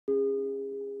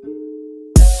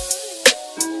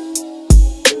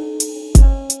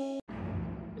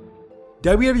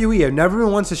WWE have never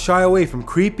been one to shy away from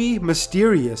creepy,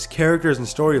 mysterious characters and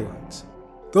storylines.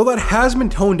 Though that has been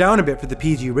toned down a bit for the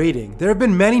PG rating, there have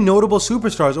been many notable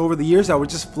superstars over the years that were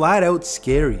just flat out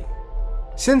scary.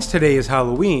 Since today is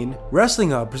Halloween, Wrestling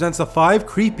Hub presents the 5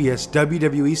 creepiest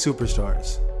WWE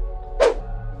superstars.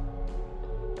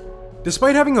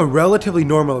 Despite having a relatively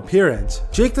normal appearance,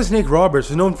 Jake the Snake Roberts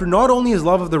was known for not only his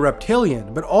love of the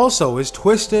reptilian, but also his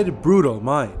twisted, brutal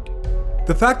mind.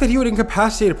 The fact that he would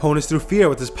incapacitate opponents through fear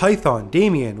with his python,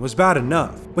 Damien, was bad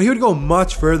enough, but he would go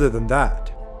much further than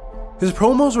that. His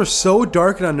promos were so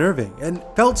dark and unnerving, and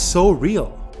felt so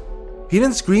real. He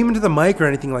didn't scream into the mic or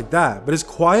anything like that, but his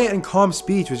quiet and calm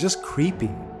speech was just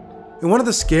creepy. In one of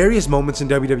the scariest moments in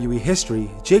WWE history,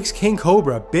 Jake's King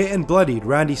Cobra bit and bloodied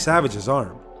Randy Savage's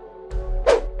arm.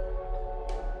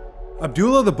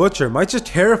 Abdullah the Butcher might just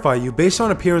terrify you based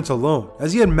on appearance alone,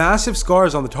 as he had massive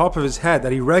scars on the top of his head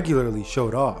that he regularly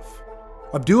showed off.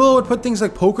 Abdullah would put things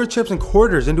like poker chips and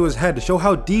quarters into his head to show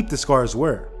how deep the scars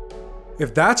were.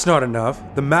 If that's not enough,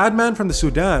 the madman from the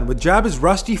Sudan would jab his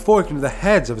rusty fork into the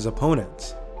heads of his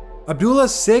opponents.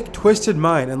 Abdullah's sick, twisted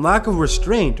mind and lack of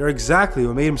restraint are exactly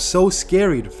what made him so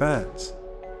scary to fans.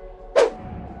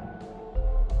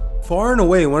 Far and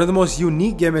away one of the most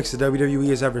unique gimmicks the WWE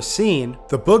has ever seen,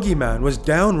 the Boogeyman was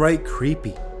downright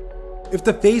creepy. If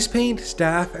the face paint,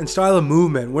 staff, and style of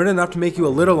movement weren't enough to make you a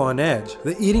little on edge,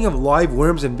 the eating of live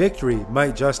worms in victory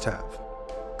might just have.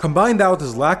 Combine that with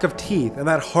his lack of teeth and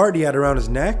that heart he had around his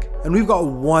neck, and we've got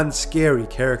one scary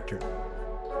character.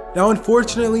 Now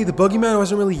unfortunately, the Boogeyman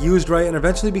wasn't really used right and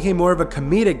eventually became more of a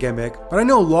comedic gimmick, but I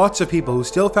know lots of people who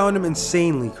still found him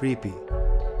insanely creepy.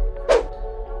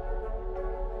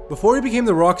 Before he became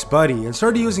The Rock's buddy and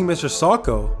started using Mr.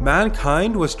 Socko,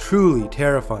 Mankind was truly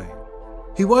terrifying.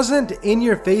 He wasn't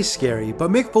in-your-face scary,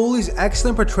 but Mick Foley's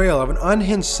excellent portrayal of an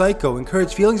unhinged psycho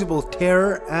encouraged feelings of both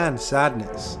terror and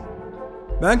sadness.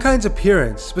 Mankind's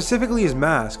appearance, specifically his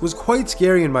mask, was quite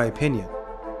scary in my opinion.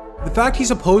 The fact he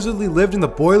supposedly lived in the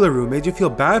boiler room made you feel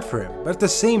bad for him, but at the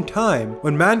same time,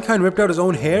 when Mankind ripped out his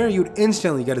own hair, you'd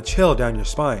instantly get a chill down your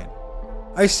spine.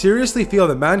 I seriously feel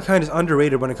that Mankind is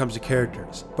underrated when it comes to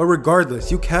characters, but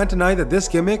regardless, you can't deny that this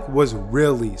gimmick was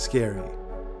really scary.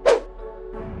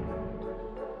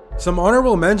 Some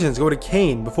honorable mentions go to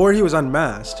Kane before he was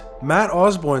unmasked, Matt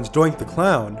Osborne's Doink the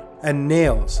Clown, and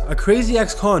Nails, a crazy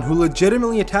ex-con who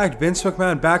legitimately attacked Vince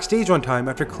McMahon backstage one time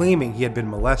after claiming he had been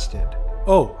molested.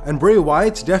 Oh, and Bray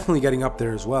Wyatt's definitely getting up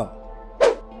there as well.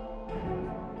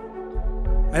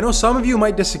 I know some of you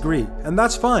might disagree, and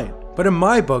that's fine. But in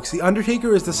my books, The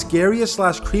Undertaker is the scariest /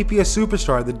 creepiest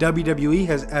superstar the WWE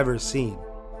has ever seen.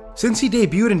 Since he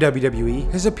debuted in WWE,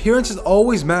 his appearance has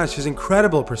always matched his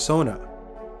incredible persona.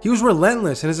 He was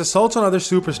relentless in his assaults on other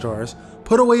superstars,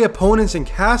 put away opponents in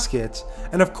caskets,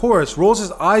 and of course rolls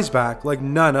his eyes back like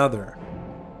none other.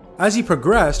 As he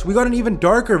progressed, we got an even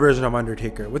darker version of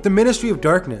Undertaker with the Ministry of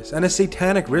Darkness and his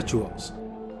satanic rituals.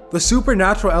 The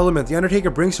supernatural element The Undertaker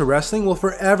brings to wrestling will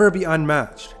forever be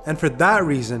unmatched, and for that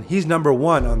reason, he's number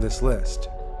 1 on this list.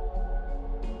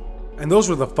 And those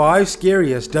were the 5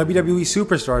 scariest WWE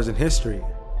superstars in history.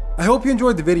 I hope you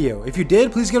enjoyed the video. If you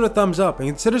did, please give it a thumbs up and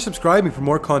consider subscribing for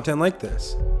more content like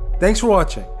this. Thanks for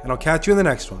watching, and I'll catch you in the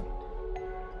next one.